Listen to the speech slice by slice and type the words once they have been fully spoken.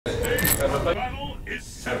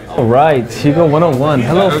All right, Hugo101.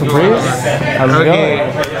 Hello, Fabrice. How's it going?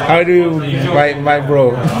 How do you, my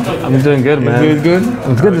bro? I'm doing good, man. You doing good?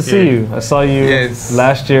 It's good to see you. I saw you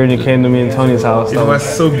last year and you came to me and Tony's house. It was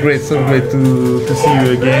so great to see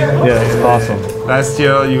you again. Yeah, it's awesome. Last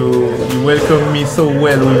year you welcomed me so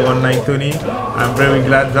well with Online Tony. I'm very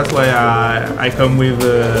glad. That's why I come with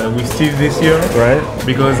Steve this year. Right.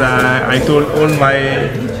 Because I told all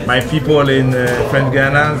my people in French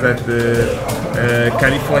Guiana that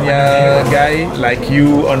California guy like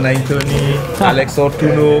you, Online Tony, Alex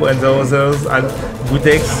Ortuno, and the others, and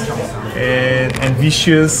Gutex, and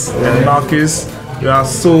Vicious, and Marcus, you are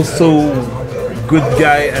so good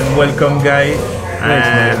guy and welcome guy.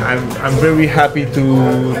 And I'm very happy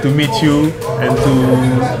to meet you and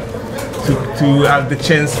to have the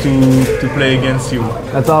chance to play against you.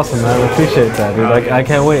 That's awesome, man. I appreciate that, dude. I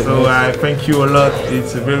can't wait. So I thank you a lot.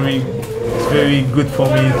 It's very good for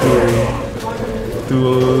me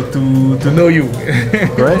to know you.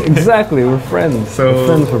 Right? Exactly. We're friends. So we're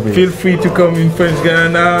friends for me. Feel free to come in French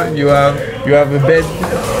Guiana. You have a bed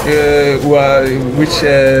which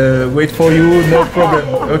wait for you. No problem.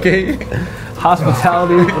 Okay.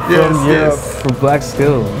 Hospitality from Europe for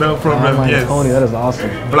BlaqSkillz. No problem. Yes. Tony, that is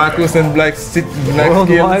awesome. Blackos and BlaqSkillz.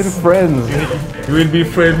 Worldwide friends. You will be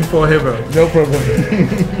friends forever. No problem.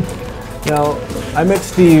 Now, I met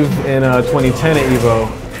Steve in 2010 at Evo.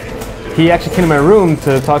 He actually came to my room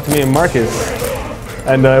to talk to me and Marcus.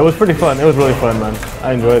 And it was pretty fun. It was really fun, man.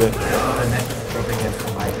 I enjoyed it.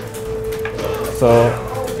 So,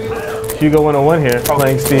 Hugo101 here,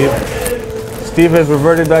 playing Steve. Steve has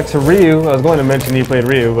reverted back to Ryu. I was going to mention he played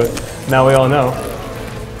Ryu, but now we all know.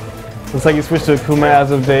 Looks like he switched to Akuma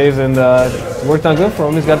as of days, and it's worked out good for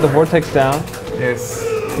him. He's got the vortex down. Yes.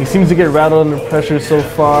 He seems to get rattled under pressure so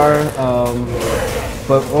far,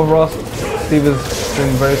 but overall, Steve has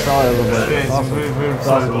been very solid a little bit. Yeah, awesome. Very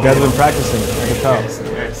Awesome. You guys have been practicing, I can tell.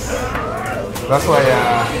 Yes. That's why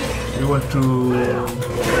we want to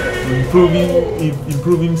improve him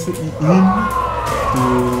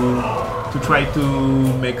to try to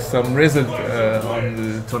make some result on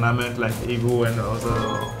the tournament like Evo and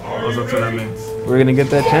other tournaments. We're gonna get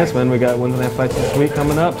that chance, man. We got Wednesday night fights this week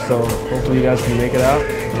coming up, so hopefully you guys can make it out.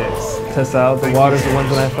 Yes. Test out the waters of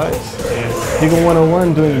Wednesday night fights. Yes.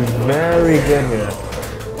 Hugo101 doing very good here.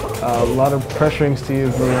 A lot of pressuring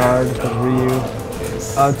Steve really hard with Ryu.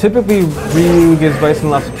 Typically, Ryu gives Bison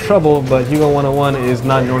lots of trouble, but Hugo101 is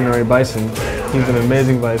not an ordinary Bison. He's an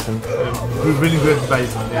amazing Bison. Really good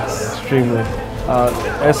Bison, yes. Extremely.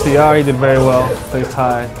 SCR, he did very well. Placed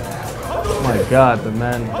high. Oh my God, the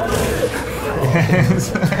man.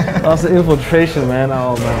 Also infiltration, man.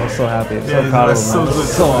 Oh man, I was so happy. So proud of him. So good.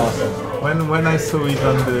 So awesome. When I saw it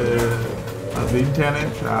on the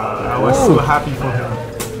internet, I was so happy for him.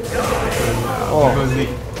 Because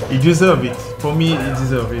he deserved it. For me, he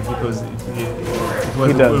deserved it because it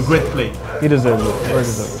was a great play. He deserved it. Yes.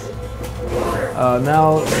 Deserved it.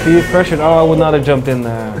 Now, Steve pressured. Oh, I would not have jumped in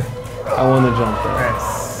there. I wouldn't have jumped there.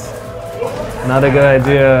 Yes. Not a good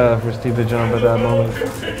idea for Steve to jump at that moment.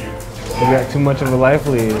 He got too much of a life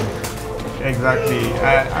lead. Exactly.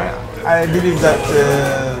 I believe that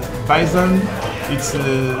Bison, it's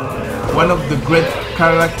one of the great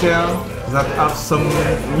characters that have some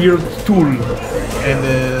weird tool, and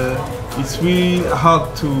it's really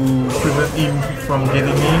hard to prevent him from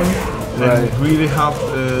getting in, and really hard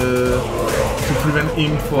to prevent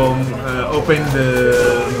him from open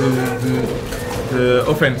the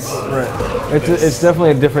offense. Right. It's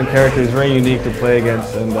definitely a different character. It's very unique to play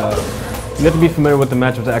against, and you have to be familiar with the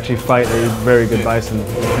matchup to actually fight a very good Bison.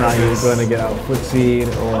 If not, you're going to get out footsied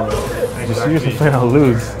or just you're just afraid I'll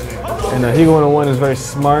lose. And Hugo101 is very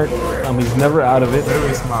smart. He's never out of it.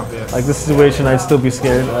 Very smart, yes. Like this situation, I'd still be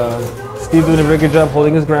scared. Steve doing a very good job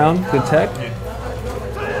holding his ground. Good tech.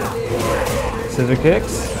 Scissor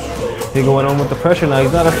kicks. Hugo101 with the pressure now.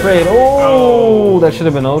 He's not afraid. Oh, that should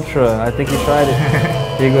have been ultra. I think he tried it.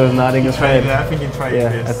 Hugo's nodding his head. I think he tried it.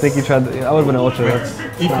 Yeah, I think he tried. That would have been ultra.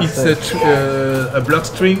 If it's a block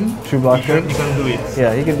string, true block string, you can do it.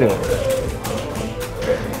 Yeah, he can do it.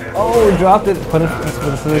 Oh, he dropped it. Put it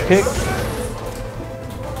with a scissor kick.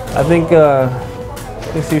 I think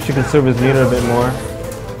Steve should conserve his meter a bit more.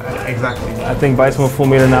 Exactly. I think Bison with full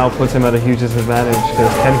meter now puts him at a huge disadvantage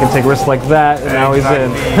because Ken can take risks like that, and now he's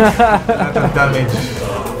in. Lot of damage.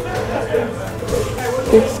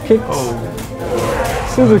 Kicks.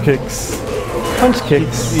 Scissor kicks. Punch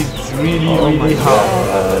kicks. It's really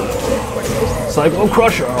hard. Psycho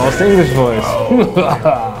Crusher. I'll sing this voice.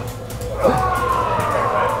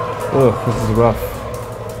 Oh, this is rough.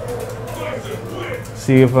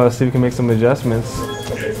 See if Steve can make some adjustments.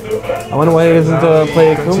 I wonder why he doesn't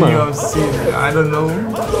play Akuma. I don't know.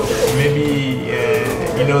 Maybe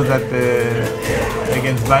he knows that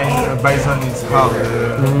against Bison it's hard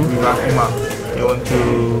with Akuma. You want to.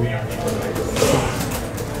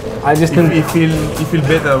 I just think he feel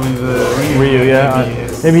better with Ryu. Yeah,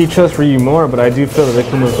 maybe he trusts Ryu more, but I do feel that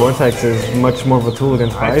Akuma's Vortex is much more of a tool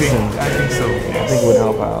against Bison. I think so. Yes. I think it would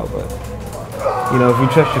help out, but you know, if you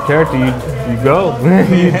trust your character, you go.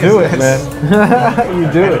 You do it, man.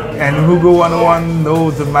 You do it. And Hugo101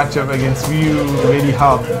 knows the matchup against Ryu really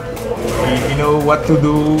hard. He know what to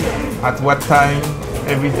do at what time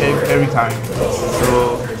every time.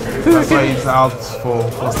 So that's why it's hard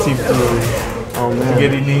for Steve to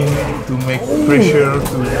get it in, to make pressure,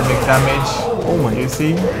 to make damage. Oh my! You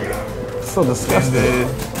see? So disgusting.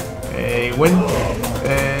 And when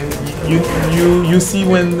you see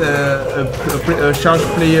when a charge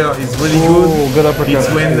player is really good uppercut. It's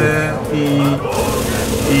when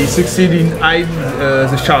he succeeds in hide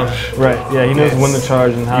the charge. Right. Yeah, he knows when to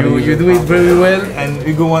charge and how to use it. You do it very well, and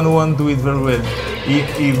Hugo101 do it very well.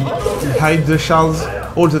 He hides the charge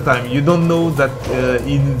all the time. You don't know that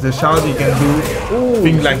in the charge he can do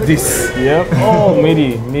things like this. Yep. Oh,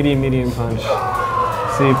 medium punch.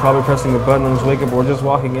 See, probably pressing the button on his wake up or just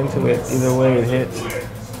walking into it. Either way, it hits.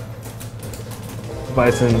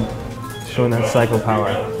 Bison showing that cycle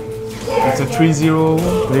power. It's a 3-0.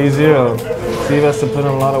 3-0. Steve has to put in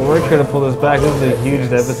a lot of work here to pull this back. This is a huge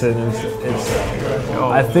deficit.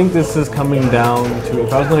 I think this is coming down to,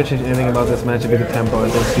 if I was going to change anything about this match, it'd be the tempo. I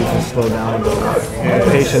think Steve can slow down a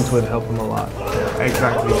bit. Patience would help him a lot.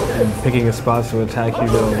 Exactly. And picking his spots to attack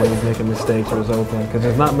Hugo when he's making mistakes or is open. Because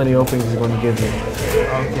there's not many openings he's going to give you.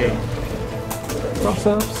 Okay. Cross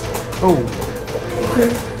ups. Oh.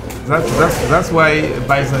 That's why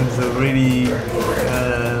Bison is a really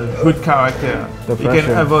good character. He can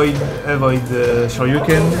avoid the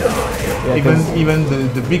Shoryuken. Yeah, even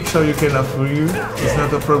the big Shoryuken of Ryu is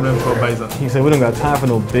not a problem for Bison. He said we don't got time for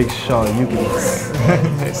no big Shoryukens.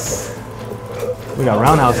 Yes. We got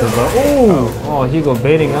roundhouses, but oh, Hugo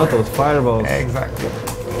baiting out those fireballs. Exactly.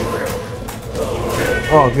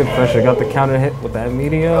 Oh, good pressure. Got the counter hit with that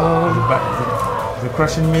medium. The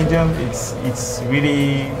crushing medium, it's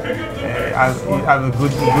really has a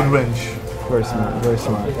good range. Very smart, very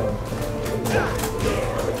smart.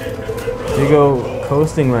 Hugo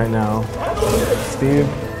coasting right now. Steve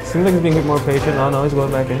seems like he's being a bit more patient. Oh no, he's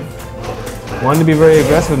going back in. Wanting to be very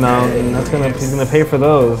aggressive now, and he's gonna pay for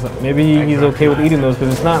those. Maybe he's okay with eating those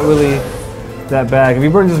because it's not really that bad. If he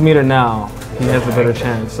burns his meter now, he has a better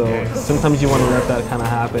chance. So sometimes you want to let that kind of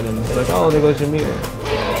happen, and it's like, oh, there goes your meter.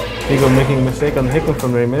 Hugo making a mistake on the Hickman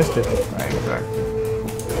from where he missed it. Exactly.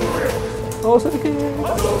 Oh, so again.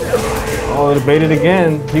 Oh, it baited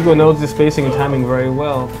again. Hugo knows his spacing and timing very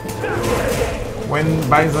well. When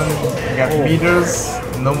Bison got meters,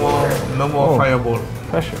 no more fireball.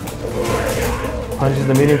 Pressure. Punches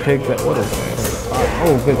the medium kick. What is this?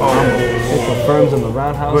 Oh, good combo. It confirms in the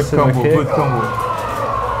roundhouse. Good combo. Good combo.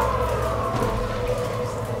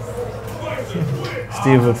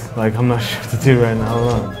 Steve was like, I'm not sure what to do right now.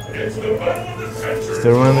 Hold on.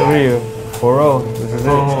 Still running the Ryu. 4-0. This is it.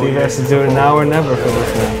 Steve has to do it now or never for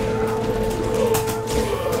this one.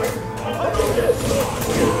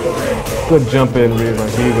 Good jump in Ryu by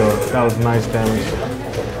Hugo. That was nice damage.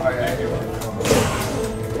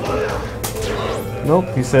 Nope,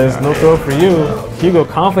 he says no throw for you. Hugo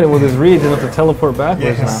confident with his read, didn't have to teleport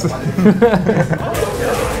backwards now.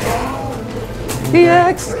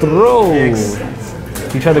 EX throw!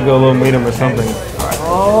 He tried to go a little medium or something.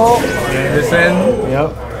 Oh! Listen.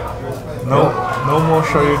 Yep. No more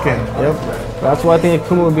Shoryuken. Yep. That's why I think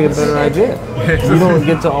Akuma would be a better idea. You don't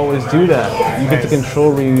get to always do that. You get to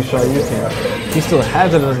control Ryu's Shoryuken. He still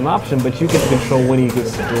has it as an option, but you get to control when he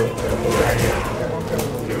gets to do it.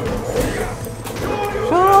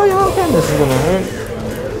 Shoryuken! This is gonna hurt.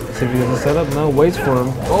 See if he doesn't set up. No, waits for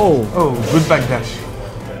him. Oh! Oh, good backdash.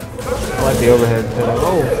 I like the overhead.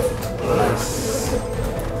 Oh! Nice.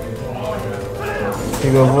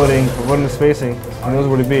 Hugo avoiding the spacing. He knows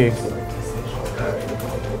where to be.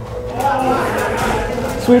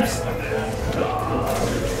 Sweeps.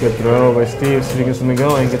 Good throw by Steve. See if he gets something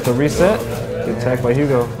going. Gets a reset. Good attack by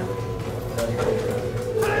Hugo.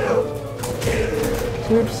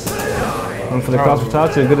 Sweeps. And for the cross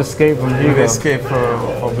Tatsu, good escape from Hugo. Good escape for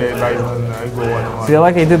Bison. Hugo101. See, I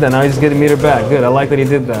like that he did that. Now he's getting meter back. Good. I like that he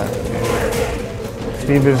did that.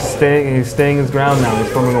 Steve is staying. He's staying his ground now.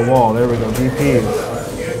 He's forming a wall. There we go. DPs.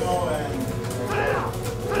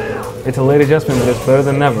 It's a late adjustment, but it's better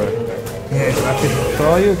than never. Yes, I think.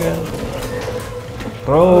 Saw you again.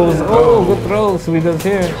 Throws. Oh, good throws. So he does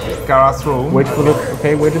here. Kara throw. Wait for the.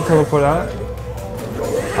 Okay, wait to teleport out.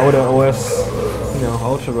 I would have OS,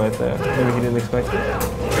 ultra right there. Maybe he didn't expect it.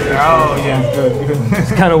 Oh yeah, good.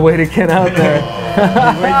 Just kind of waited Ken out there.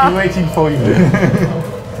 He's waiting for you.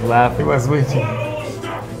 Laughing. He was waiting.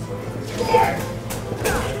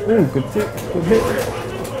 Ooh, good hit. Good hit.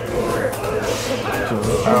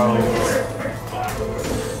 Oh.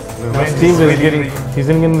 Now Steve is getting. He's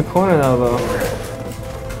gonna get in the corner now though.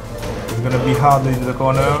 It's gonna be hard in the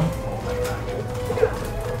corner.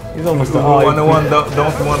 He's almost Hugo101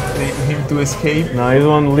 don't want him to escape. No, he's the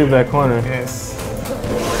one to leave that corner. Yes.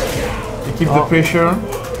 He keeps the pressure.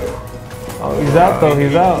 Oh, he's out though.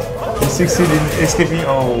 He's out. He succeeded in escaping.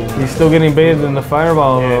 Oh. He's still getting bathed in the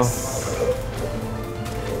fireball though. Yes.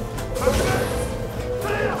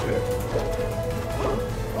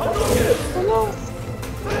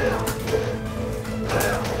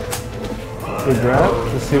 Good grab.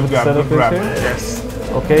 Let's see what the setup is here.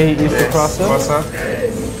 Yes. Okay, he used the cross up.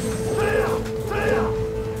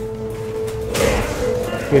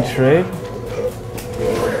 Good trade.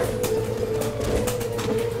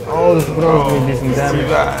 Oh, this bro is doing decent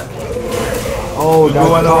damage. Oh, got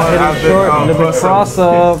hit short into the cross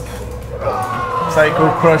up. Psycho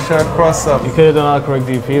Crusher cross up. You could have done all correct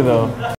DP though.